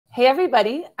Hey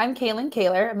everybody, I'm Kaylin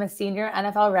Kaler. I'm a senior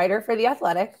NFL writer for The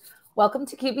Athletic. Welcome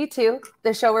to QB2,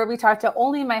 the show where we talk to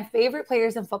only my favorite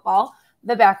players in football,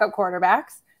 the backup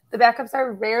quarterbacks. The backups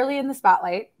are rarely in the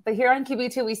spotlight, but here on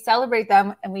QB2, we celebrate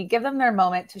them and we give them their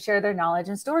moment to share their knowledge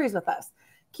and stories with us.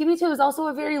 QB2 is also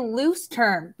a very loose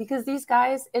term because these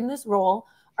guys in this role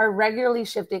are regularly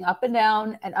shifting up and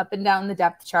down the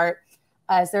depth chart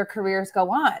as their careers go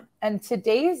on. And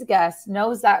today's guest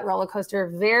knows that roller coaster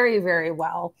very, very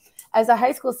well. As a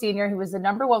high school senior, he was the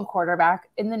 #1 quarterback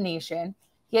in the nation.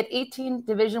 He had 18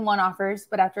 Division I offers,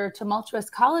 but after a tumultuous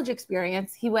college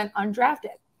experience, he went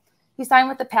undrafted. He signed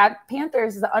with the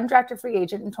Panthers as an undrafted free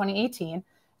agent in 2018.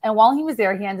 And while he was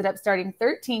there, he ended up starting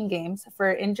 13 games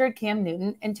for injured Cam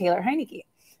Newton and Taylor Heineke.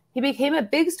 He became a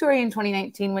big story in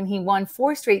 2019 when he won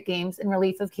 4 straight games in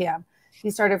relief of Cam. He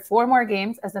started 4 more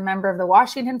games as a member of the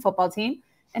Washington football team,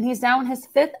 and he's now in his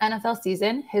 5th NFL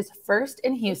season, his first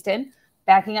in Houston,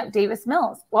 backing up Davis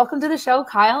Mills. Welcome to the show,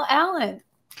 Kyle Allen.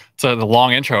 It's a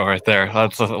long intro right there.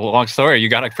 That's a long story. You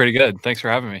got it pretty good. Thanks for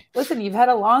having me. Listen, you've had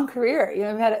a long career.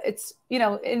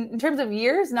 In terms of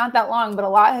years, not that long, but a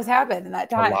lot has happened in that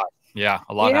time. A lot. Yeah,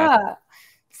 a lot happened.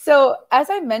 So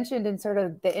as I mentioned in sort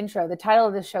of the intro, the title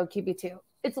of the show, QB2,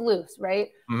 it's loose,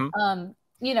 right? Mm-hmm.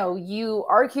 You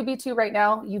are QB2 right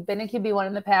now. You've been a QB1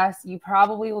 in the past. You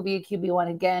probably will be a QB1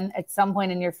 again at some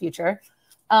point in your future.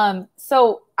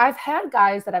 So I've had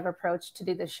guys that I've approached to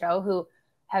do this show who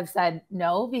have said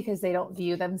no because they don't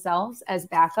view themselves as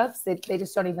backups. They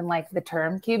just don't even like the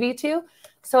term QB2.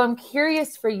 So I'm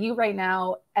curious for you right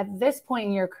now at this point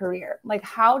in your career, like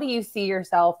how do you see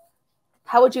yourself?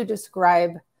 How would you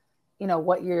describe,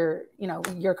 what your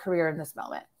career in this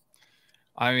moment?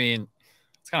 I mean,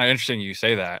 it's kind of interesting you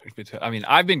say that. I mean,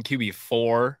 I've been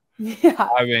QB4. Yeah.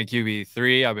 I've been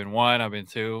QB3. I've been 1. I've been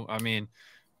 2. I mean,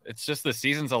 it's just the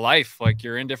seasons of life. Like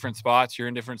you're in different spots. You're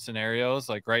in different scenarios.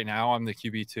 Like right now I'm the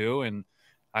QB2. And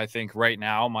I think right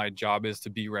now my job is to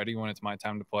be ready when it's my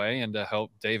time to play and to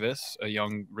help Davis, a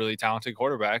young, really talented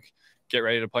quarterback, get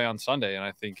ready to play on Sunday. And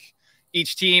I think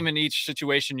each team and each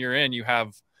situation you're in, you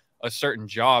have a certain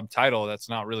job title that's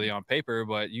not really on paper,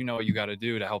 but you know what you got to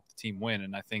do to help the team win.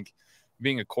 And I think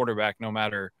being a quarterback, no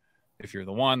matter if you're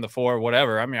the 1, the 4,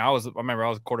 whatever. I mean, I remember I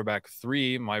was a quarterback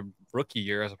 3 my rookie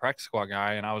year as a practice squad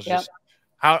guy. And I was just,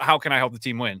 how can I help the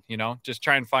team win? Just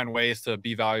try and find ways to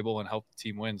be valuable and help the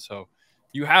team win. So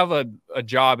you have a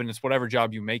job and it's whatever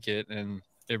job you make it. And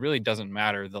it really doesn't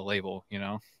matter the label,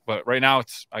 but right now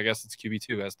I guess it's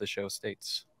QB2 as the show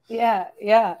states. Yeah.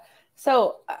 Yeah.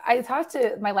 So I talked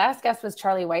to my last guest was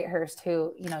Charlie Whitehurst,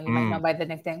 who, you might know by the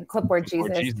nickname Clipboard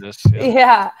Jesus.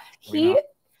 Yeah.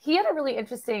 He had a really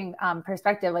interesting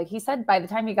perspective. Like he said, by the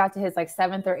time he got to his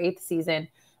 7th or 8th season,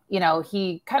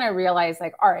 he kind of realized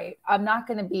all right, I'm not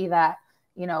going to be that,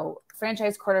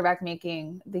 franchise quarterback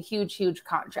making the huge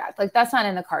contract. Like that's not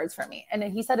in the cards for me. And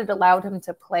he said it allowed him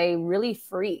to play really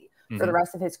free for the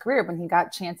rest of his career. When he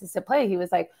got chances to play, he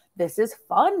was like, this is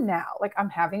fun now. Like I'm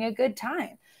having a good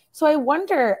time. So I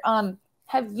wonder,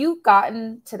 have you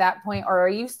gotten to that point, or are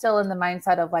you still in the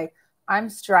mindset of I'm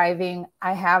striving,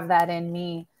 I have that in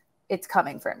me, it's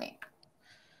coming for me?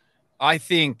 I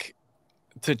think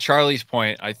to Charlie's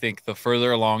point, I think the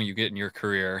further along you get in your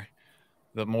career,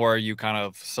 the more you kind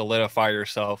of solidify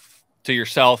yourself to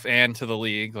yourself and to the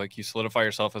league. Like you solidify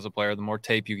yourself as a player, the more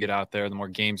tape you get out there, the more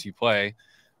games you play,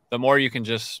 the more you can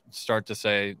just start to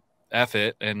say, F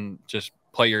it, and just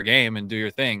play your game and do your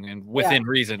thing, and within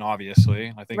reason,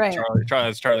 obviously. I think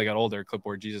as Charlie got older,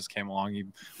 Clipboard Jesus came along.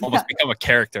 You almost become a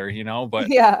character,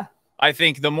 but I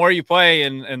think the more you play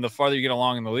and the farther you get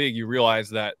along in the league, you realize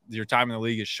that your time in the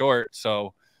league is short.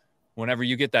 So whenever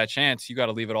you get that chance, you got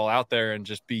to leave it all out there and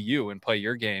just be you and play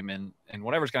your game. And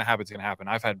whatever's going to happen is going to happen.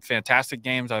 I've had fantastic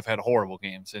games. I've had horrible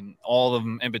games and all of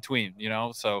them in between,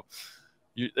 so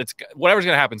it's whatever's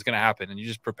going to happen is going to happen, and you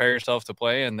just prepare yourself to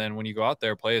play. And then when you go out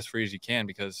there, play as free as you can,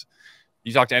 because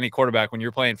you talk to any quarterback, when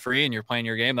you're playing free and you're playing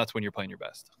your game, that's when you're playing your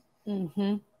best.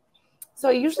 Mm-hmm. So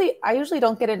I usually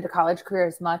don't get into college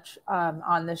careers much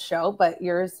on this show, but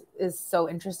yours is so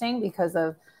interesting because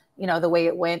of, the way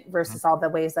it went versus all the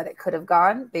ways that it could have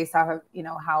gone based off of,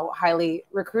 how highly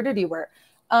recruited you were.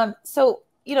 So,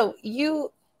 you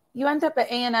end up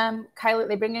at A&M,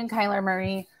 they bring in Kyler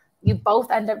Murray. You both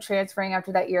end up transferring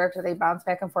after that year, after they bounce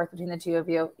back and forth between the two of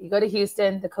you. You go to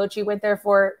Houston. The coach you went there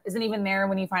for isn't even there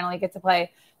when you finally get to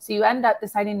play. So you end up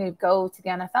deciding to go to the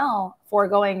NFL,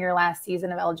 foregoing your last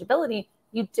season of eligibility.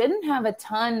 You didn't have a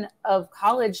ton of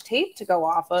college tape to go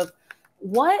off of.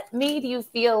 What made you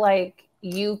feel like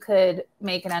you could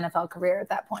make an NFL career at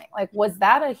that point? Was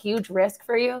that a huge risk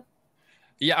for you?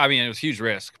 Yeah, I mean, it was a huge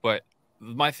risk, but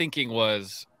my thinking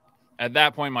was, at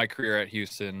that point in my career at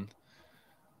Houston,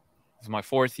 it was my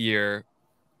 4th year.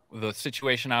 The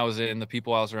situation I was in, the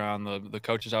people I was around, the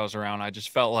coaches I was around, I just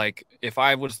felt like if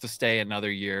I was to stay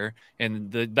another year,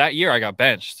 and that year I got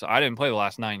benched, so I didn't play the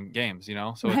last 9 games, you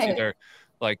know? So it's either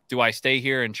like, do I stay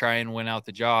here and try and win out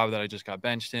the job that I just got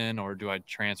benched in, or do I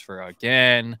transfer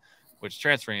again? Which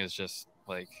transferring is just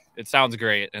like, it sounds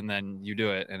great, and then you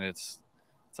do it, and it's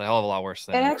a hell of a lot worse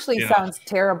than it actually sounds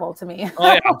terrible to me. Oh,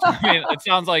 yeah. I mean, it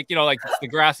sounds like, like the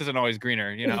grass isn't always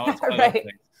greener, Yeah, right.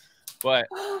 But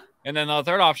and then the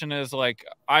third option is like,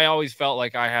 I always felt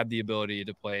like I had the ability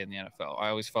to play in the NFL. I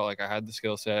always felt like I had the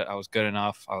skill set. I was good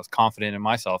enough. I was confident in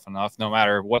myself enough, no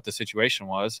matter what the situation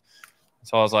was.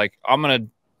 So I was like, I'm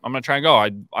gonna try and go.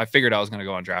 I figured I was gonna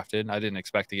go undrafted. I didn't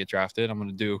expect to get drafted. I'm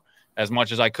gonna do as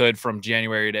much as I could from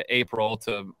January to April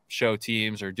to show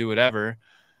teams or do whatever,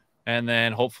 and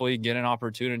then hopefully get an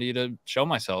opportunity to show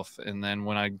myself. And then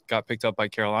when I got picked up by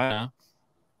Carolina,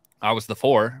 I was the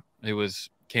 4. It was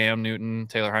Cam Newton,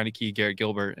 Taylor Heineke, Garrett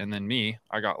Gilbert, and then me.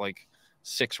 I got like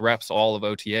 6 reps, all of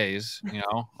OTAs,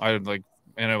 I would like,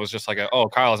 and it was just like,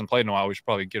 Kyle hasn't played in a while, we should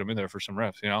probably get him in there for some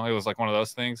reps. It was like one of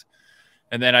those things.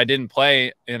 And then I didn't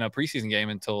play in a preseason game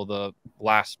until the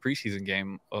last preseason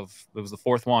game it was the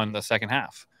 4th one, the second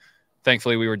half.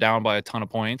 Thankfully, we were down by a ton of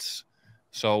points,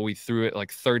 so we threw it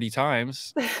like 30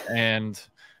 times, and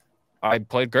I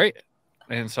played great.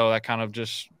 And so that kind of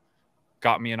just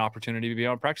got me an opportunity to be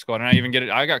on practice squad.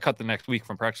 And I got cut the next week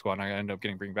from practice squad, and I ended up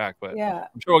getting bring back. But yeah,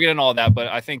 I'm sure we'll get into all that. But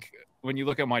I think when you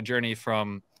look at my journey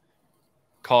from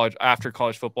after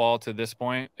college football to this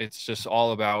point, it's just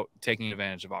all about taking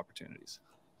advantage of opportunities.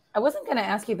 I wasn't going to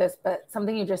ask you this, but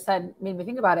something you just said made me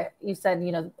think about it. You said,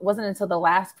 it wasn't until the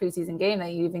last preseason game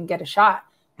that you even get a shot.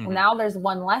 Mm-hmm. Well, now there's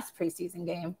one less preseason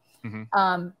game.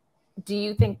 Mm-hmm. Do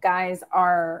you think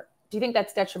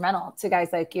that's detrimental to guys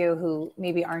like you who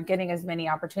maybe aren't getting as many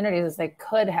opportunities as they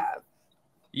could have?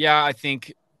 Yeah, I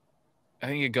think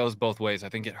it goes both ways. I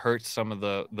think it hurts some of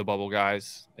the bubble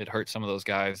guys. It hurts some of those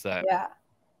guys that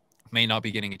may not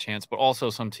be getting a chance, but also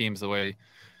some teams, the way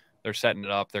they're setting it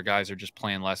up, their guys are just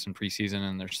playing less in preseason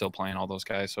and they're still playing all those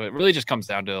guys. So it really just comes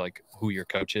down to like who your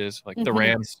coach is. Like the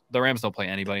Rams don't play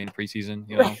anybody in preseason,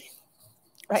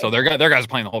 Right. So their guys are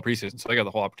playing the whole preseason, so they got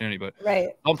the whole opportunity. But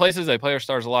some places they play their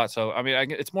stars a lot. So I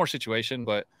mean, it's more situation,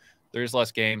 but there's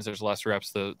less games, there's less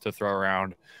reps to throw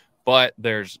around, but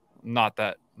there's not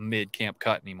that mid-camp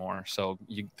cut anymore. So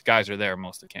the guys are there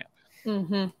most of the camp.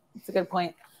 Mm-hmm. That's a good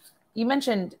point. You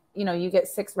mentioned, you get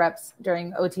 6 reps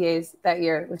during OTAs that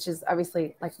year, which is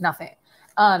obviously like nothing.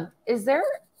 Is there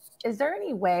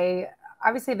any way?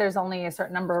 Obviously, there's only a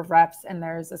certain number of reps and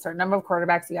there's a certain number of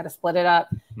quarterbacks. You got to split it up.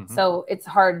 Mm-hmm. So it's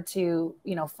hard to,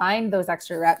 find those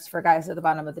extra reps for guys at the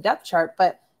bottom of the depth chart.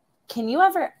 But can you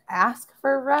ever ask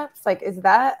for reps? Like, is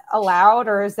that allowed,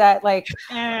 or is that like,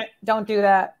 don't do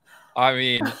that? I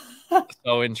mean,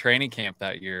 so in training camp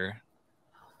that year,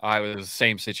 I was the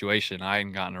same situation. I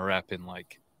hadn't gotten a rep in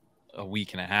like a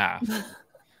week and a half.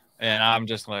 And I'm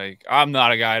just like, I'm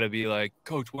not a guy to be like,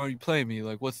 Coach, why are you playing me?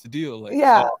 Like, what's the deal? Like,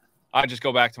 yeah. So I just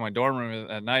go back to my dorm room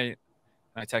at night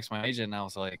and I text my agent and I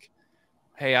was like,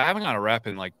 hey, I haven't got a rep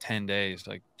in like 10 days.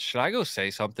 Like, should I go say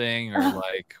something, or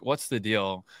like, what's the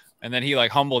deal? And then he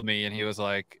like humbled me and he was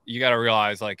like, you got to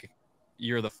realize like,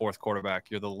 you're the 4th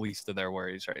quarterback. You're the least of their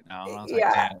worries right now. And I was like,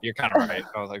 damn, you're kind of right.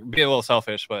 I was like, be a little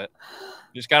selfish, but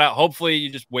you just gotta, hopefully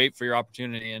you just wait for your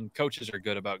opportunity, and coaches are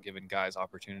good about giving guys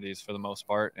opportunities for the most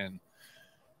part. And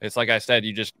it's like I said,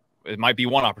 it might be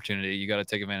one opportunity. You got to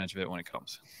take advantage of it when it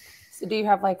comes. So do you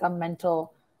have like a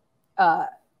mental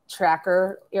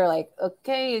tracker? You're like,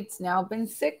 okay, it's now been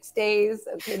 6 days.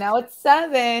 Okay, now it's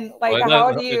 7. Like,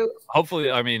 how do you? Hopefully,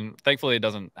 I mean, thankfully, it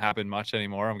doesn't happen much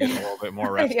anymore. I'm getting a little bit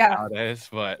more reps nowadays.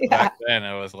 But back then,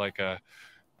 it was like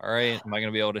all right, am I going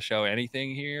to be able to show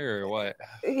anything here or what?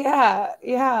 Yeah.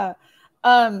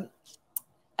 And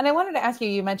I wanted to ask you,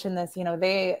 you mentioned this,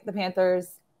 the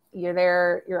Panthers, you're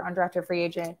there, you're undrafted free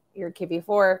agent, you're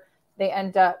QB4. They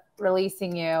end up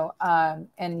releasing you.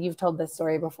 And you've told this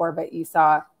story before, but you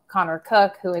saw Connor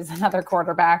Cook, who is another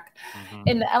quarterback,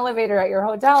 in the elevator at your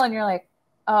hotel, and you're like,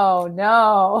 oh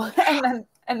no.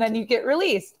 And then you get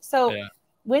released. So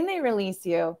when they release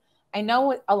you, I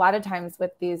know a lot of times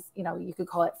with these, you could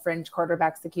call it fringe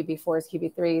quarterbacks, the QB4s,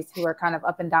 QB3s, who are kind of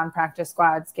up and down practice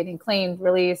squads, getting claimed,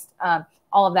 released,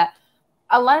 all of that.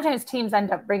 A lot of times teams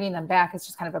end up bringing them back. It's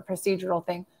just kind of a procedural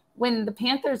thing. When the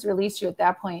Panthers released you at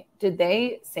that point, did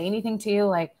they say anything to you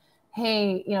like,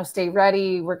 hey, stay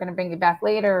ready, we're going to bring you back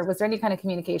later? Was there any kind of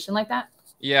communication like that?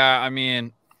 Yeah, I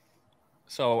mean,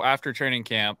 so after training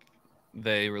camp,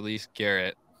 they released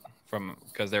Garrett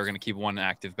because they were going to keep one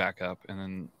active backup. And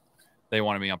then they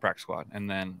wanted me on practice squad. And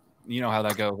then you know how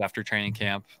that goes after training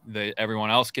camp. Everyone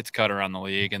else gets cut around the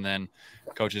league, and then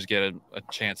coaches get a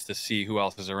chance to see who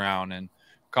else is around. And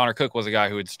Connor Cook was a guy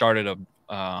who had started a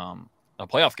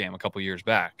playoff game a couple years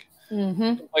back.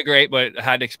 Mm-hmm. Like great, but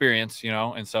had experience, you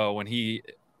know. And so when he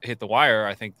hit the wire,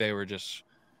 I think they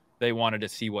wanted to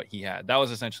see what he had. That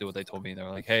was essentially what they told me. They were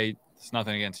like, "Hey, it's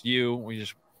nothing against you. We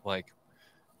just like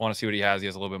want to see what he has. He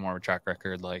has a little bit more of a track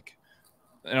record." Like,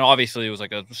 and obviously it was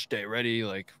like a stay ready.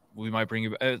 Like, we might bring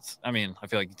you. I mean, I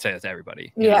feel like you'd say that to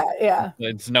everybody. Yeah, yeah.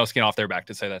 It's no skin off their back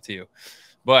to say that to you.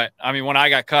 But I mean, when I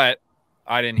got cut,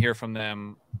 I didn't hear from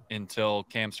them until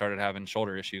Cam started having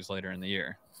shoulder issues later in the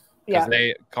year.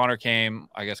 Because Connor came,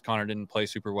 I guess Connor didn't play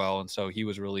super well, and so he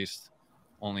was released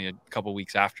only a couple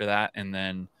weeks after that, and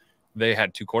then they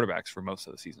had 2 quarterbacks for most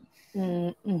of the season.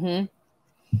 Mm-hmm.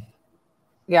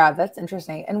 Yeah, that's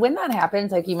interesting. And when that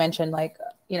happens, like you mentioned, like,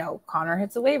 you know, Connor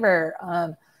hits a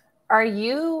waiver. Are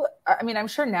you? I mean, I'm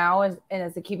sure now as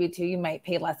a QB2, you might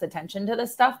pay less attention to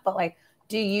this stuff, but like,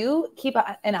 do you keep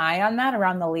an eye on that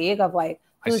around the league of like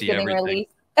who's getting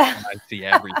released? I see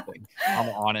everything. I'm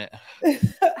on it.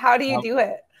 How do you do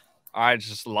it? I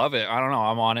just love it. I don't know.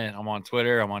 I'm on it. I'm on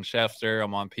Twitter. I'm on Schefter.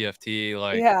 I'm on PFT.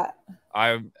 Like,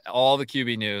 all the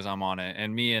QB news, I'm on it.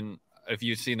 And if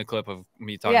you've seen the clip of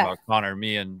me talking about Connor,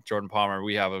 me and Jordan Palmer,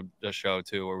 we have a show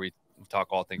too where we talk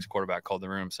all things quarterback called The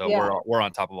Room. So we're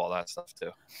on top of all that stuff too.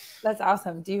 That's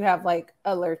awesome. Do you have like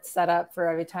alerts set up for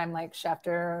every time like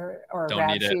Schefter or don't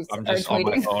need it? I'm just on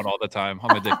my phone all the time.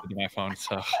 I'm addicted to my phone,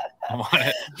 so I'm on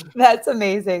it. That's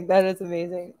amazing. That is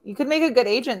amazing. You could make a good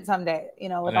agent someday, you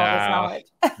know, with all this knowledge.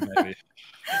 Maybe.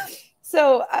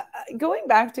 So going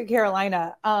back to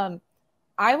Carolina,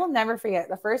 I will never forget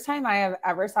the first time I have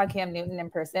ever saw Cam Newton in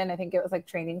person. I think it was like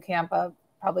training camp of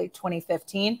probably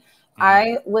 2015.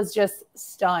 I was just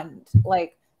stunned.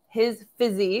 Like his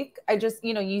physique, I just,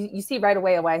 you know, you see right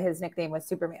away why his nickname was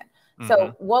Superman.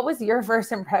 So what was your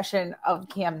first impression of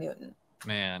Cam Newton?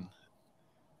 Man,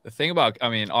 the thing about, I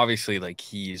mean, obviously like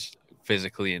he's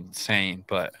physically insane,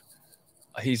 but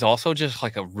he's also just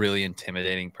like a really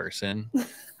intimidating person.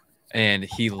 And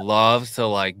he loves to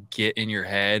like get in your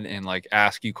head and like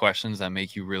ask you questions that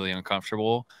make you really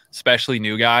uncomfortable, especially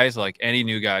new guys. Like any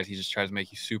new guys, he just tries to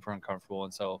make you super uncomfortable.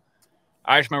 And so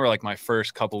I just remember like my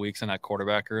first couple weeks in that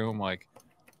quarterback room, like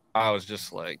I was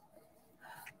just like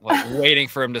waiting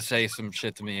for him to say some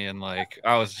shit to me. And like,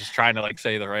 I was just trying to like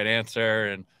say the right answer.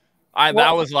 And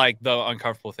that was like the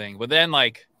uncomfortable thing. But then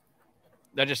like,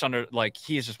 that just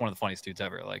he's just one of the funniest dudes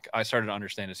ever. Like I started to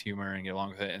understand his humor and get along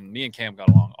with it. And me and Cam got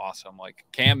along awesome. Like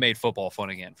Cam made football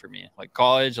fun again for me. Like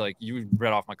college, like you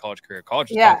read off my college career. College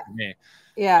was fun for me.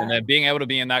 Yeah. And then being able to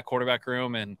be in that quarterback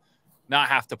room and not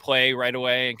have to play right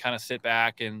away and kind of sit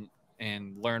back and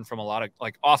learn from a lot of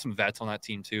like awesome vets on that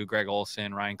team too. Greg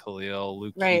Olson, Ryan Khalil,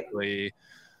 Luke Kuechly,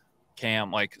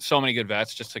 Cam, like so many good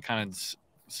vets just to kind of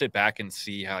sit back and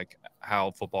see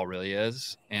how football really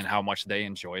is and how much they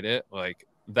enjoyed it. Like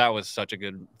that was such a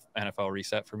good NFL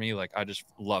reset for me. Like I just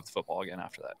loved football again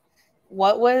after that.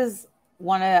 What was do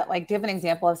you have an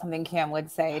example of something Cam would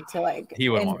say to like he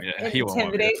wouldn't want me to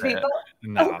intimidate people?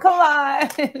 No. Oh, come on.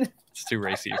 It's too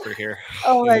racy for here.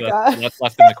 Oh my God. That's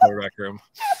left in the quarterback room.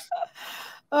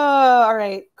 Oh, all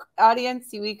right. Audience,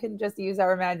 we can just use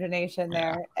our imagination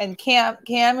there. Yeah. And Cam,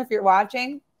 if you're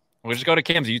watching. We'll just go to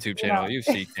Cam's YouTube channel. You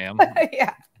see Cam.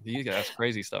 Yeah. He got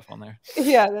crazy stuff on there.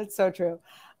 Yeah, that's so true.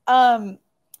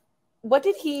 What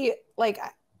did he like?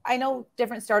 I know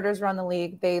different starters around the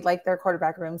league. They like their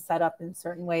quarterback room set up in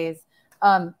certain ways.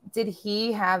 Did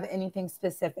he have anything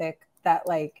specific that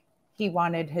like he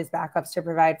wanted his backups to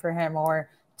provide for him, or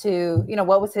to, you know,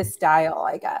 what was his style,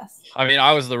 I guess? I mean,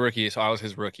 I was the rookie, so I was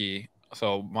his rookie.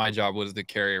 So my job was to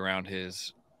carry around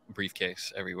his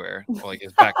briefcase everywhere, like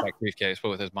his backpack briefcase, but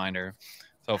with his binder.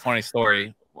 So funny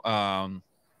story. When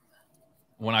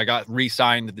I got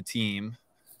re-signed to the team,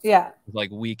 like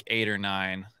week 8 or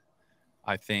 9,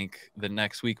 I think the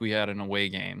next week we had an away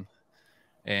game,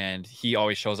 and he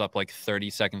always shows up like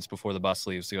 30 seconds before the bus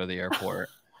leaves to go to the airport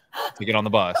to get on the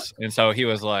bus. And so he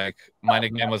was like, my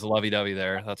nickname was Lovey Dovey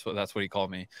there. That's what he called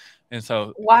me. And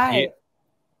so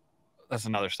that's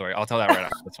another story. I'll tell that right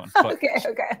after this one. But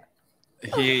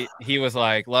okay. He was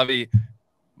like, Lovey,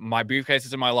 my briefcase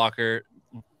is in my locker.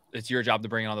 It's your job to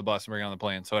bring it on the bus and bring it on the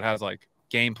plane. So it has like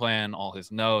game plan, all his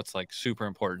notes, like super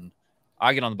important.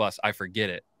 I get on the bus, I forget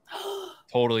it.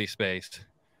 Totally spaced.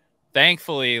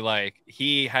 Thankfully, like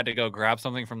he had to go grab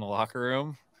something from the locker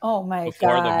room. Oh my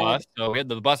before God. the bus. So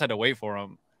the bus had to wait for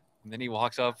him. And then he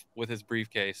walks up with his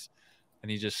briefcase and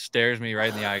he just stares me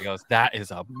right in the eye and goes, "That is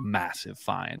a massive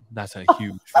fine. That's a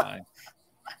huge fine."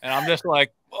 And I'm just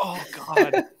like, oh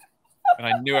God. And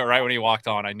I knew it right when he walked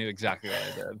on. I knew exactly what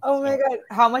I did. Oh my God.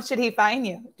 How much did he fine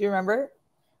you? Do you remember?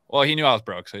 Well, he knew I was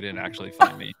broke, so he didn't actually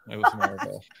fine me. It was more of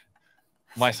a,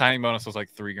 my signing bonus was like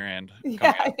 $3,000.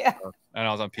 Yeah. And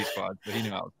I was on P Squad, but he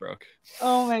knew I was broke.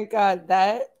 Oh my God.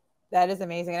 That is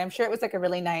amazing. And I'm sure it was like a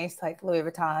really nice, like Louis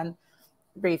Vuitton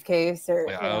briefcase or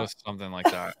it was something like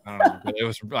that. I don't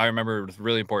know. But I remember it was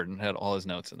really important. It had all his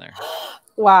notes in there.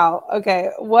 Wow.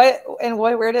 Okay.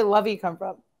 Where did Lovey come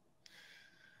from?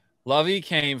 Lovey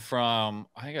came from,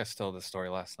 I think I told this story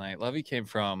last night. Lovey came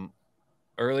from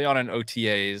early on in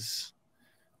OTAs.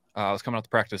 I was coming out to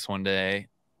practice one day,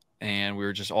 and we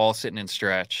were just all sitting in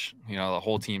stretch, the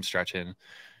whole team stretching.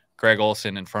 Greg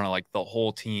Olson in front of like the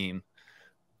whole team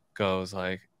goes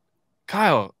like,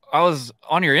 Kyle, I was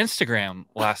on your Instagram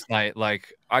last night.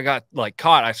 Like I got like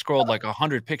caught. I scrolled like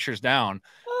 100 pictures down,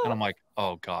 and I'm like,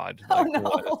 oh God, like, no.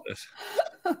 what is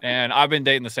this? And I've been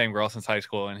dating the same girl since high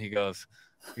school. And he goes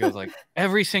like,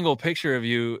 every single picture of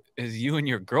you is you and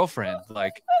your girlfriend,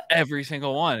 like every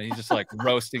single one. And he's just like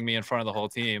roasting me in front of the whole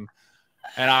team.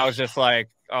 And I was like,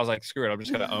 screw it, I'm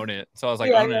just gonna own it. So I was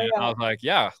like, owning it. I was like,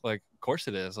 yeah, like of course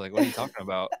it is. Like, what are you talking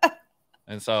about?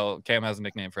 And so Cam has a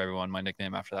nickname for everyone. My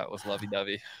nickname after that was Lovey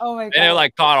Dovey. Oh my God. And it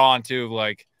like caught on to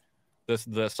like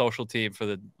the social team for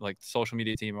the like social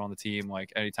media team on the team.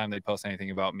 Like anytime they post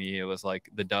anything about me, it was like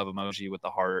the dove emoji with the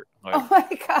heart. Like, oh my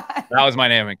God. That was my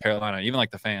name in Carolina. Even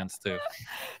like the fans too.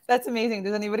 That's amazing.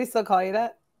 Does anybody still call you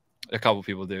that? A couple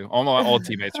people do. All my old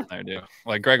teammates from there do.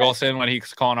 Like Greg Olson, when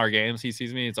he's calling our games, he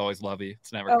sees me. It's always Lovey.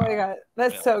 It's never. Oh my God,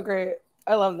 that's so great.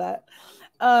 I love that.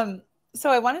 So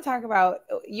I want to talk about,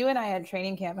 you and I had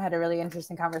training camp, had a really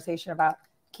interesting conversation about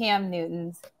Cam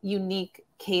Newton's unique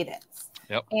cadence.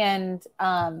 Yep. And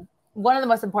one of the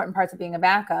most important parts of being a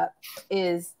backup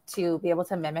is to be able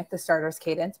to mimic the starter's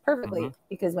cadence perfectly,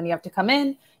 because when you have to come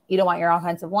in, you don't want your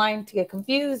offensive line to get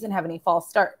confused and have any false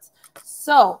starts.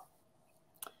 So,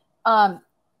 can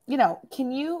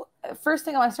you, first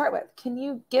thing I want to start with, can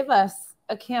you give us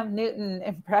a Cam Newton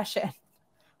impression?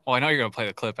 Well, I know you're going to play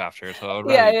the clip after, so I would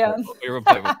we were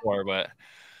playing before, but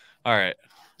all right.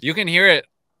 You can hear it.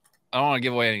 I don't want to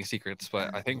give away any secrets,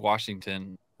 but I think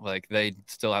Washington, like they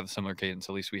still have a similar cadence,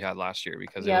 at least we had last year,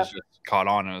 because it was just caught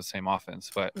on in the same offense.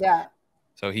 But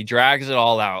so he drags it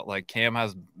all out. Like Cam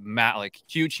has like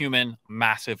huge human,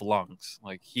 massive lungs.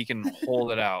 Like he can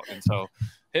hold it out. And so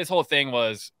his whole thing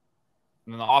was,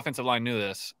 and the offensive line knew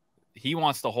this, he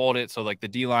wants to hold it so like the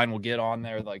D line will get on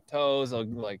their like toes, they'll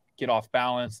like get off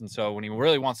balance, and so when he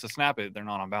really wants to snap it, they're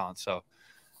not on balance. So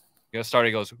he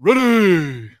goes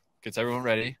ready, gets everyone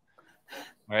ready.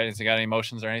 All right, has he got any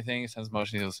motions or anything? He sends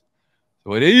motion. He goes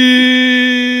ready.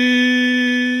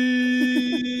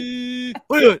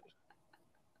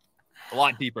 A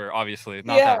lot deeper, obviously,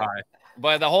 not that high.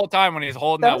 But the whole time when he's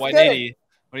holding that 180.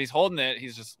 When he's holding it,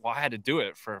 he's just, I had to do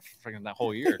it for freaking that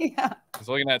whole year. He's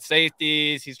looking at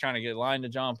safeties. He's trying to get line to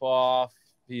jump off.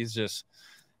 He's just,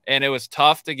 and it was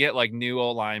tough to get like new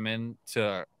old linemen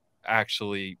to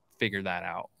actually figure that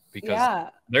out, because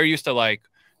they're used to like,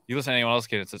 you listen to anyone else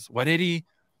kid, it says, what did he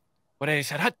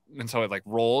said? And so it like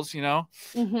rolls, His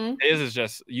is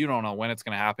just, you don't know when it's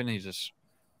going to happen. He's just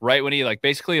right when he like,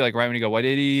 basically like right when you go, what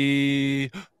did he,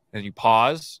 and you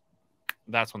pause,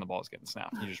 that's when the ball is getting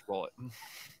snapped. You just roll it.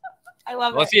 I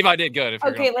love it. Let's see if I did good.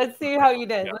 Okay, let's see how you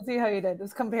did. Let's see how you did.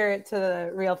 Let's compare it to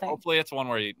the real thing. Hopefully it's one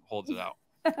where he holds it out.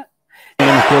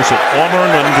 And of course, at Auburn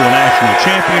led him to a national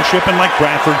championship, and like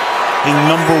Bradford, a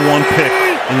 #1 pick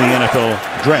in the NFL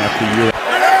draft the year.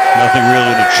 Nothing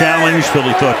really to challenge.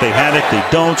 Philly thought they had it. They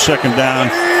don't. Second down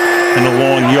and a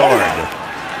long yard.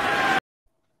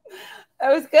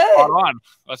 That was good. Spot on.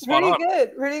 That's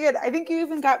Pretty good. I think you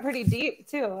even got pretty deep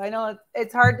too. I know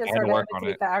it's hard to sort of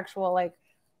imitate the actual like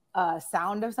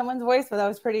sound of someone's voice, but that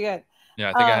was pretty good. Yeah,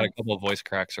 I think I had a couple of voice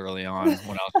cracks early on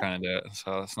when I was trying to do it,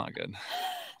 so that's not good.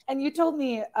 And you told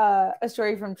me a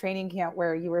story from training camp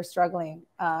where you were struggling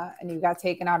and you got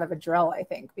taken out of a drill, I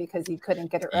think, because you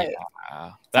couldn't get it right.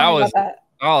 Yeah, that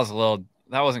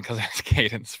wasn't because of his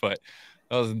cadence, but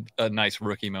that was a nice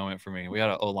rookie moment for me. We had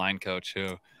an O-line coach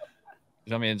who,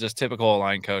 I mean, just typical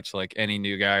O-line coach, like any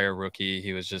new guy or rookie,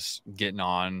 he was just getting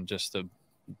on just to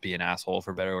be an asshole,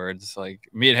 for better words. Like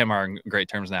me and him are in great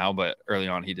terms now, but early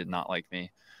on he did not like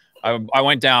me. I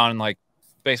went down, like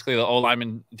basically the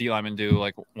O-lineman, D-lineman do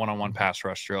like one-on-one pass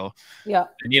rush drill. Yeah.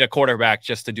 You need a quarterback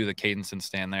just to do the cadence and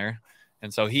stand there.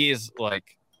 And so he is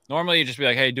like, normally you just be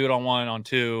like, hey, do it on 1, on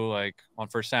 2, like on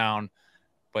first down.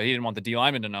 But he didn't want the D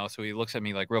lineman to know, so he looks at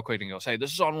me like real quick and goes, "Hey,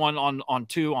 this is on 1, on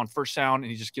 2, on first sound,"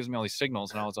 and he just gives me all these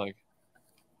signals, and I was like,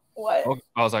 "What?"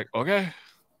 I was like, "Okay."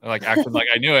 like acting like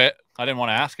I knew it. I didn't want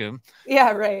to ask him.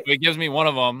 Yeah, right. So he gives me one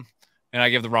of them, and I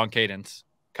give the wrong cadence,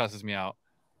 cusses me out.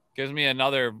 Gives me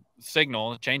another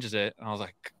signal, changes it, and I was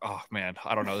like, "Oh man,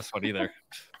 I don't know this one either."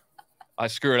 I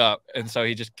screw it up, and so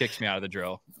he just kicks me out of the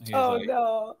drill.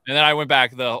 No! And then I went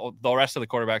back. The rest of the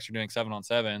quarterbacks are doing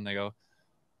 7-on-7. They go,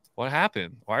 "What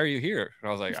happened? Why are you here?" And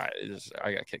I was like,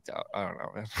 "I got kicked out. I don't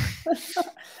know, man."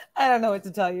 I don't know what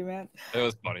to tell you, man. It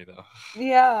was funny though.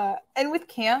 Yeah, and with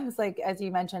Cam's, like as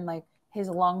you mentioned, like his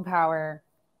lung power,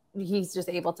 he's just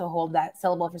able to hold that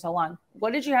syllable for so long.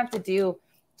 What did you have to do?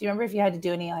 Do you remember if you had to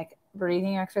do any like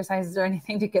breathing exercises or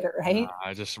anything to get it right?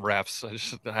 I just reps. I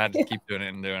just had to keep doing it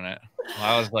and doing it.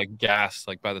 I was like gassed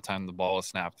like by the time the ball was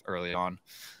snapped early on.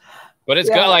 But it's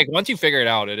good. Like once you figure it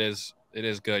out, it is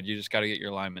good. You just got to get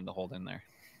your lineman to hold in there.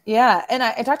 Yeah, and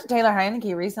I talked to Taylor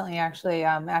Heineke recently, actually,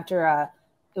 after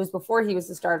it was before he was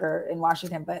the starter in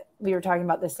Washington, but we were talking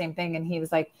about the same thing, and he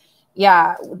was like,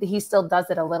 yeah, he still does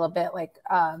it a little bit, like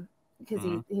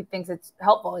because he thinks it's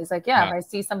helpful. He's like, yeah, if I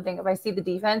see something, if I see the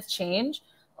defense change,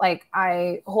 like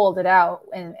I hold it out,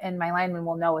 and my lineman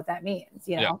will know what that means,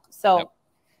 you know. Yeah. So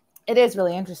it is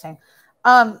really interesting.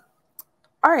 All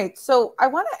right, so I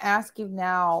want to ask you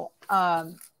now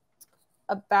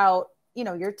about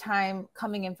your time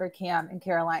coming in for Cam in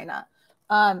Carolina.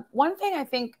 One thing I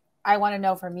think I want to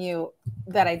know from you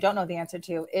that I don't know the answer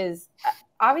to is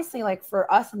obviously, like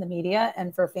for us in the media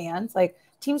and for fans, like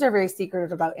teams are very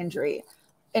secretive about injuries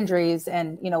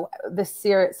and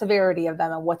the severity of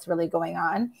them and what's really going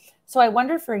on. So I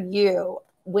wonder for you,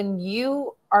 when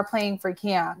you are playing for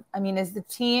Cam, I mean, is the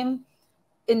team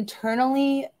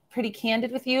internally pretty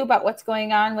candid with you about what's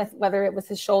going on with whether it was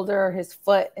his shoulder or his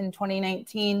foot in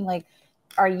 2019? Like,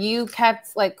 are you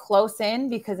kept like close in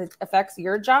because it affects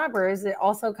your job, or is it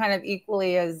also kind of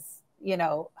equally as,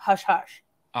 hush hush?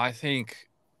 I think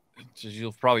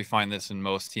you'll probably find this in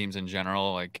most teams in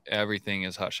general. Like everything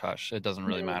is hush hush. It doesn't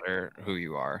really matter who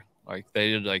you are. Like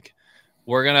they did, like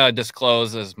we're gonna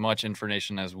disclose as much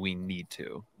information as we need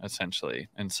to, essentially.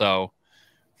 And so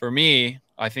for me,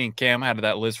 I think Cam had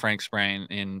that Liz Frank sprain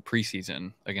in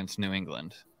preseason against New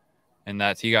England, and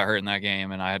he got hurt in that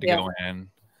game, and I had to go in,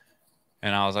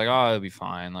 and I was like, oh, it'll be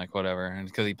fine, like whatever. And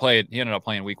because he ended up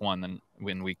playing week 1, then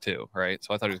win week 2, right?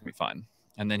 So I thought it was gonna be fine,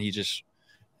 and then it just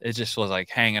was like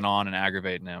hanging on and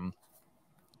aggravating him.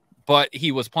 But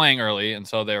he was playing early, and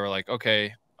so they were like,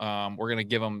 okay, we're gonna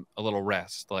give him a little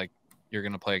rest, like you're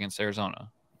gonna play against Arizona,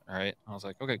 all right? I was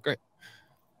like, okay, great,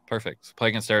 perfect. Play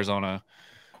against Arizona.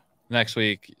 Next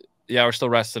week, we're still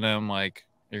resting him. Like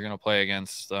you're gonna play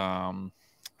against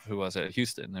who was it?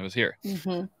 Houston. It was here.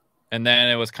 And then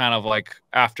it was kind of like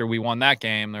after we won that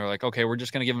game, they were like, okay, we're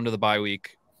just gonna give him to the bye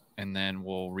week, and then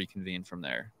we'll reconvene from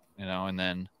there. And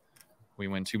then we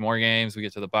win 2 more games. We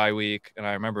get to the bye week, and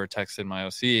I remember texting my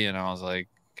OC, and I was like,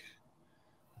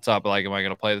 "What's up? Like, am I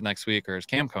gonna play the next week, or is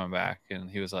Cam coming back?" And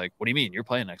he was like, "What do you mean? You're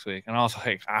playing next week?" And I was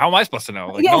like, "How am I supposed to know?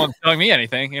 Like, no one's telling me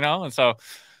anything, And so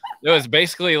it was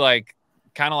basically like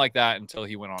kind of like that until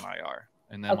he went on IR.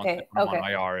 And then once he went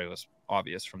on IR, it was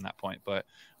obvious from that point. But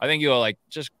I think like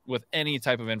just with any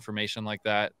type of information like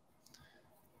that,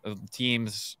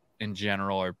 teams in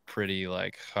general are pretty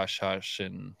like hush hush,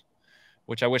 and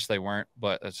which I wish they weren't,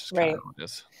 but that's just kind of what it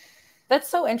is. That's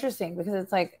so interesting because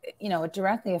it's like, it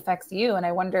directly affects you. And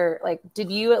I wonder, like, did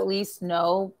you at least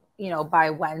know, by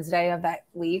Wednesday of that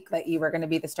week that you were going to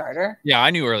be the starter? Yeah,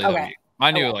 I knew early that week. I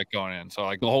knew like going in. So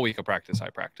like the whole week of practice, I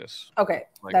practice. Okay.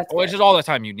 Like, which is all the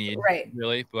time you need,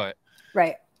 really. But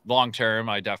long term,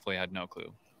 I definitely had no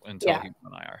clue until he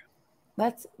went on IR.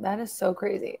 That is so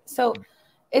crazy. So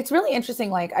it's really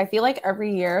interesting. Like, I feel like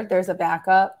every year there's a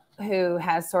backup who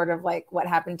has sort of like what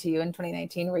happened to you in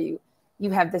 2019, where you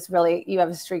have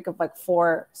a streak of like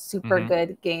 4 super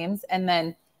good games, and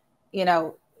then,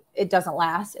 it doesn't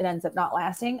last. It ends up not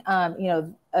lasting.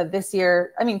 This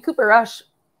year, I mean, Cooper Rush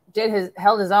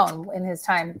held his own in his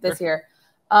time this year.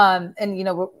 And,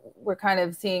 we're kind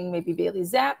of seeing maybe Bailey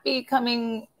Zappi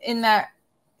coming in that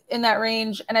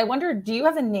range. And I wonder, do you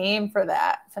have a name for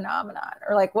that phenomenon,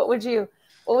 or like, what would you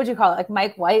call it? Like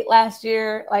Mike White last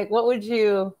year? Like, what would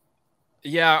you?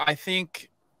 Yeah, I think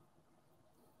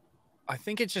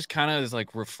it just kind of is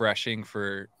like refreshing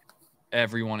for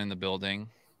everyone in the building.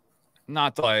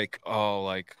 Not like, oh,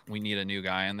 like we need a new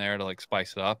guy in there to like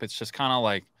spice it up. It's just kind of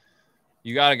like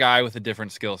you got a guy with a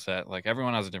different skill set. Like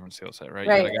everyone has a different skill set, right?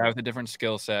 You got a guy with a different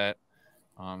skill set.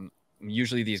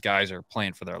 Usually these guys are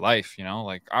playing for their life,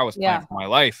 like I was playing for my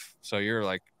life. So you're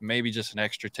like maybe just an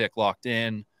extra tick locked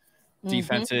in.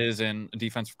 Defenses and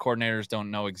defensive coordinators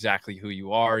don't know exactly who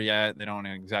you are yet. They don't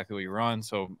know exactly what you run.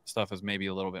 So stuff is maybe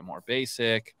a little bit more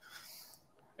basic.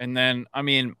 And then, I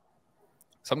mean,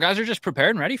 some guys are just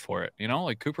prepared and ready for it. You know,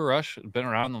 like Cooper Rush has been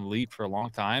around the league for a long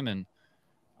time, and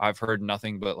I've heard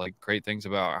nothing but like great things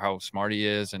about how smart he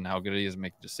is and how good he is at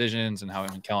making decisions, and how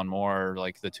him and Kellen Moore are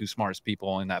like the two smartest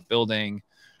people in that building.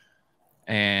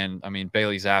 And I mean,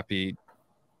 Bailey Zappi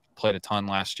played a ton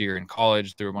last year in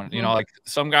college through one, you know, like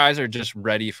some guys are just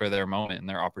ready for their moment and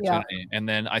their opportunity. And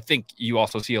then I think you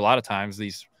also see a lot of times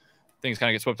these things kind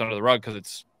of get swept under the rug because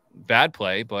it's bad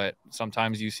play, but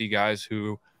sometimes you see guys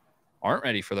who aren't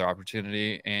ready for their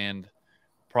opportunity and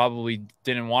probably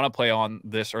didn't want to play on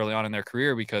this early on in their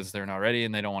career because they're not ready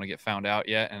and they don't want to get found out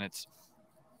yet. And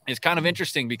it's kind of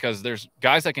interesting because there's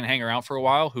guys that can hang around for a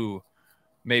while who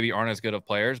maybe aren't as good of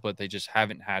players, but they just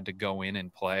haven't had to go in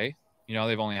and play. You know,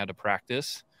 they've only had to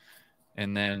practice.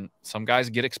 And then some guys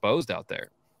get exposed out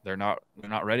there. They're not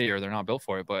ready or they're not built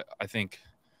for it. But I think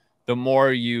the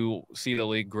more you see the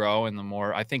league grow and the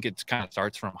more, I think it kind of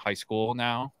starts from high school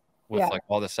now with like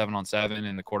all the 7-on-7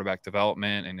 and the quarterback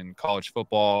development, and in college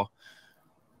football,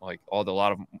 like a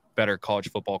lot of better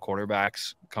college football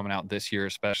quarterbacks coming out this year,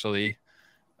 especially.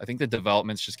 I think the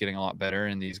development's just getting a lot better,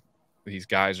 and these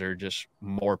guys are just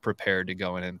more prepared to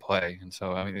go in and play. And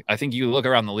so, I mean, I think you look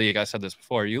around the league, I said this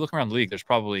before, you look around the league, there's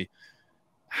probably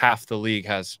half the league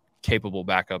has capable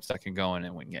backups that can go in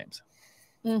and win games.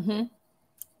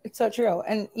 It's so true.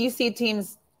 And you see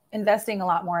teams investing a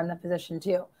lot more in the position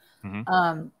too.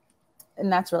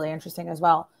 And that's really interesting as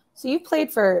well. So you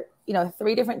played for,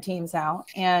 3 different teams now,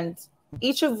 and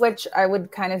each of which I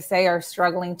would kind of say are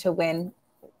struggling to win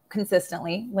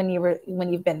consistently when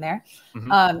you've been there,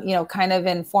 kind of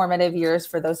in formative years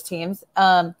for those teams.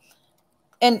 And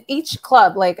each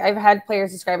club, like I've had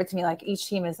players describe it to me, like each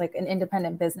team is like an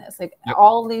independent business. Like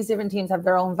all these different teams have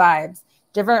their own vibes,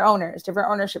 different owners, different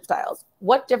ownership styles.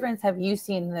 What difference have you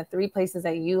seen in the 3 places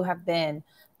that you have been,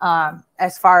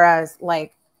 as far as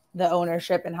like the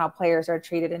ownership and how players are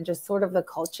treated and just sort of the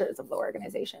cultures of the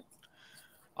organization?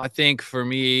 I think for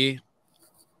me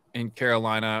in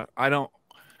Carolina, I don't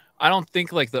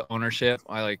think like the ownership,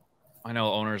 I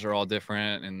know owners are all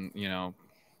different, and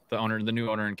the new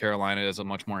owner in Carolina is a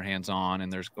much more hands-on,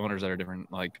 and there's owners that are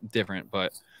different,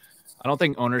 but I don't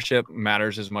think ownership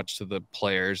matters as much to the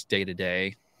players day to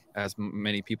day as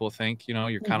many people think.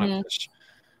 You're kind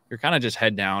of just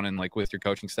head down and like with your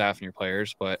coaching staff and your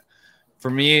players. But for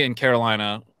me in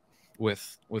Carolina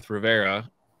with Rivera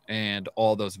and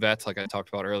all those vets, like I talked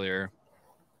about earlier,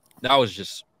 that was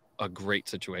just a great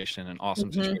situation, an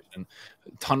awesome situation.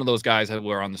 A ton of those guys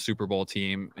were on the Super Bowl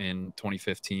team in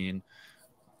 2015.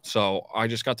 So I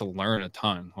just got to learn a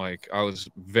ton. Like I was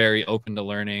very open to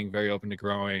learning, very open to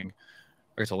growing.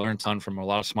 I got to learn a ton from a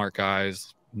lot of smart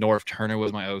guys. North Turner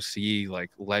was my OC, like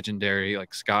legendary.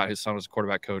 Like Scott, his son was a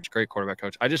quarterback coach, great quarterback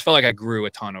coach. I just felt like I grew a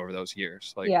ton over those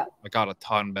years. Like I got a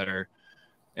ton better,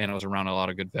 and I was around a lot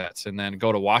of good vets. And then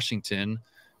go to Washington,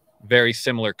 very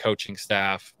similar coaching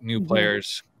staff, new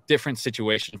players, different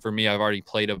situation for me. I've already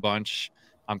played a bunch.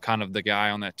 I'm kind of the guy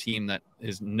on that team that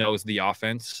knows the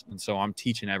offense. And so I'm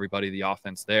teaching everybody the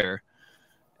offense there.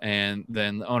 And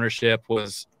then the ownership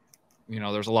was,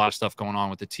 there's a lot of stuff going on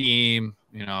with the team,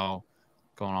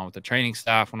 going on with the training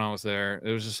staff when I was there.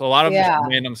 It was just a lot of just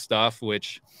random stuff,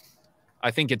 which I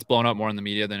think gets blown up more in the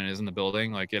media than it is in the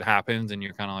building. Like it happens and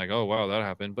you're kind of like, oh, wow, that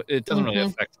happened. But it doesn't really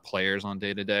affect players on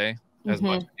day to day as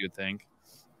much as you would think.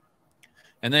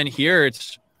 And then here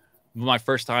it's my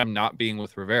first time not being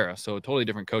with Rivera. So a totally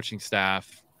different coaching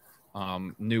staff,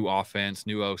 new offense,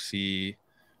 new OC.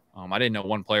 I didn't know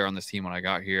one player on this team when I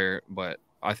got here, but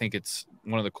I think it's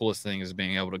one of the coolest things is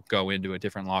being able to go into a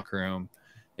different locker room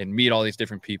and meet all these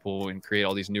different people and create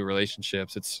all these new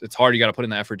relationships. It's hard. You got to put in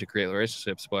the effort to create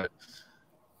relationships, but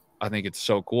I think it's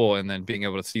so cool. And then being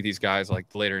able to see these guys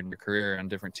like later in your career on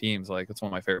different teams, like that's one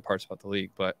of my favorite parts about the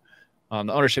league. But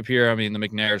the ownership here, I mean, the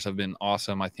McNairs have been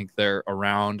awesome. I think they're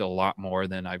around a lot more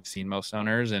than I've seen most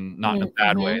owners, and not in a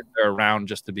bad way. They're around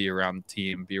just to be around the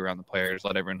team, be around the players,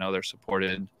 let everyone know they're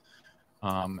supported.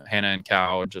 Hannah and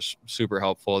Cal are just super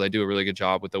helpful. They do a really good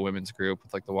job with the women's group,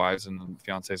 with like the wives and the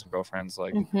fiancés and girlfriends.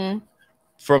 Like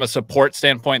from a support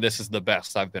standpoint, this is the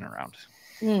best I've been around.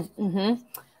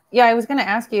 Yeah, I was going to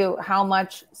ask you how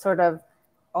much sort of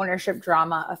ownership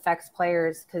drama affects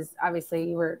players, because obviously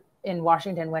you were in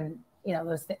Washington when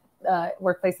those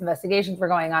workplace investigations were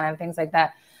going on and things like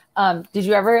that. Did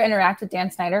you ever interact with Dan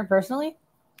Snyder personally?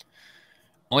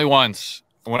 Only once.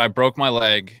 When I broke my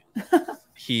leg,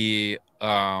 me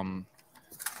and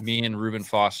Reuben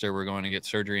Foster were going to get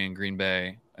surgery in Green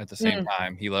Bay at the same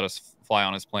time. He let us fly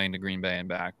on his plane to Green Bay and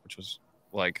back, which was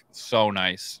like so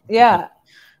nice. Yeah.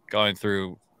 Going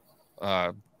through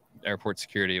airport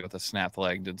security with a snapped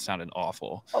leg. It sounded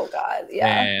awful. Oh God,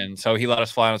 yeah. And so he let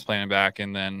us fly on his plane back,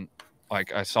 and then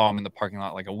like I saw him in the parking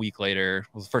lot like a week later.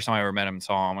 It was the first time I ever met him and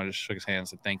saw him. I just shook his hand and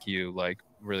said, "Thank you, like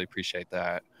really appreciate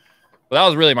that." But that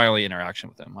was really my only interaction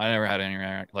with him. I never had any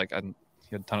like he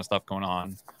had a ton of stuff going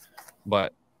on,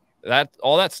 but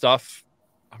all that stuff,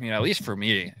 I mean, at least for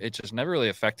me, it just never really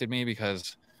affected me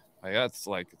because it's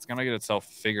gonna get itself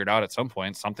figured out at some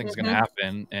point. Something's gonna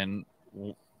happen, and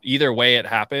either way it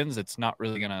happens, it's not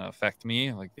really gonna affect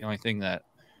me. Like the only thing that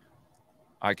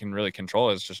I can really control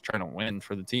is just trying to win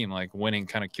for the team. Like winning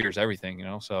kind of cures everything, you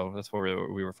know. So that's what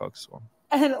we were focused on.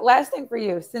 And last thing for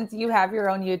you, since you have your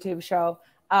own YouTube show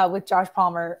with Jordan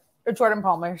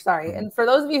Palmer, sorry. And for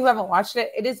those of you who haven't watched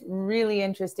it, it is really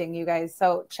interesting, you guys.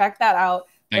 So check that out.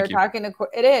 They're talking to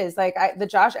it is like the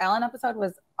Josh Allen episode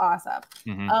was awesome.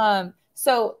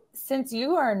 So since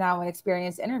you are now an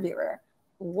experienced interviewer,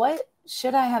 what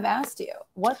should I have asked you?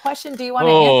 What question do you want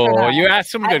to answer? Oh, you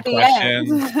asked some good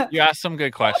questions. You asked some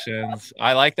good questions.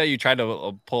 I like that you tried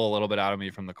to pull a little bit out of me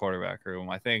from the quarterback room.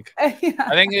 I think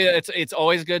it's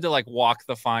always good to like walk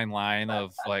the fine line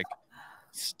of like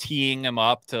teeing them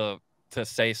up to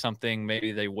say something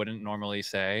maybe they wouldn't normally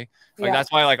say. Like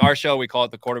that's why like our show, we call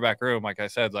it the quarterback room. Like I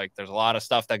said, like there's a lot of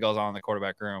stuff that goes on in the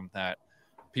quarterback room that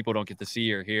people don't get to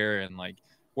see or hear, and like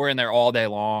we're in there all day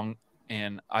long.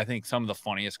 And I think some of the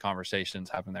funniest conversations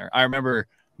happen there. I remember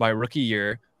my rookie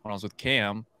year when I was with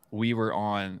Cam, we were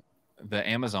on the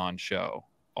Amazon show,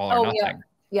 All or Nothing.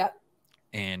 Yeah.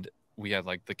 And we had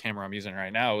like the camera I'm using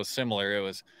right now. It was similar. It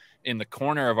was in the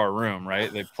corner of our room,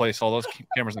 right? They place all those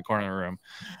cameras in the corner of the room.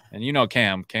 And you know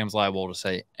Cam's liable to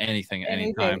say anything at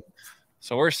any time.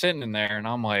 So we're sitting in there, and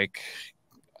I'm like,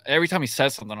 every time he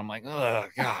says something, I'm like, oh,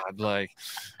 God, like –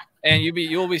 and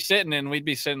you'll be sitting, and we'd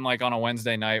be sitting like on a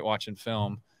Wednesday night watching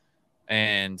film,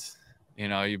 and you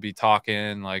know you'd be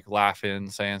talking, like laughing,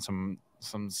 saying some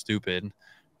stupid,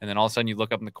 and then all of a sudden you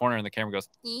look up in the corner and the camera goes,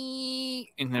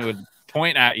 and it would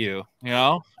point at you, you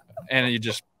know, and you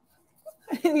just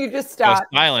stop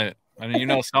silent, and you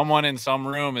know someone in some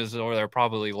room is over there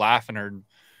probably laughing or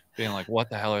being like, what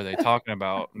the hell are they talking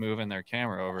about, moving their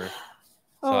camera over.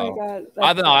 Oh my God.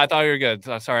 I thought you were good.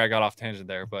 Sorry, I got off tangent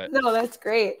there, but no, that's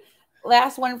great.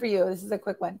 Last one for you. This is a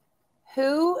quick one.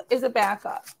 Who is a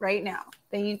backup right now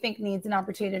that you think needs an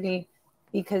opportunity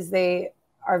because they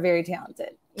are very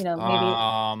talented? You know,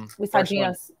 maybe we saw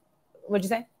Gino's. What'd you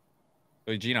say?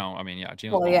 Gino. I mean, yeah,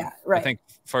 Gino. Well, yeah, right. I think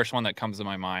first one that comes to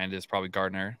my mind is probably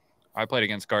Gardner. I played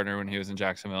against Gardner when he was in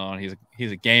Jacksonville, and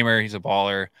he's a gamer. He's a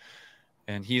baller,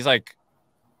 and he's like,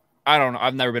 I don't know.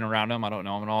 I've never been around him. I don't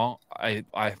know him at all.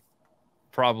 I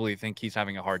probably think he's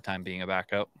having a hard time being a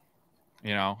backup.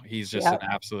 You know, he's just an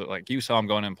absolute, like, you saw him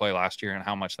going in and play last year and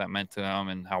how much that meant to him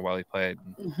and how well he played.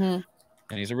 And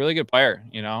he's a really good player,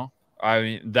 you know. I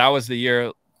mean, that was the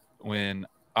year when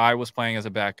I was playing as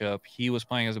a backup. He was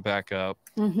playing as a backup.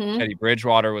 Teddy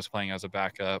Bridgewater was playing as a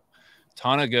backup.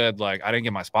 Ton of good, like, I didn't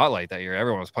get my spotlight that year.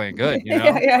 Everyone was playing good, you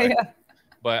know.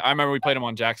 But I remember we played him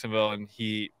on Jacksonville, and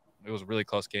it was a really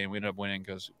close game. We ended up winning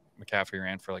because McCaffrey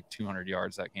ran for like 200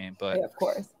 yards that game. But of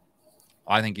course,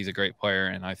 I think he's a great player,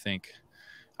 and I think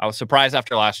I was surprised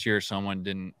after last year someone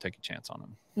didn't take a chance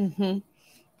on him.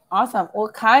 Awesome. Well,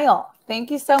 Kyle, thank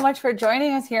you so much for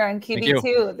joining us here on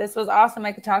QB2. This was awesome.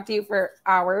 I could talk to you for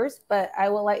hours, but I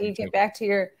will let you get back to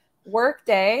your work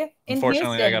day in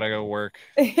Unfortunately, Houston. I gotta go work.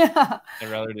 I'd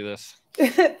rather do this.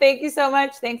 Thank you so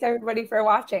much. Thanks everybody for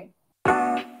watching.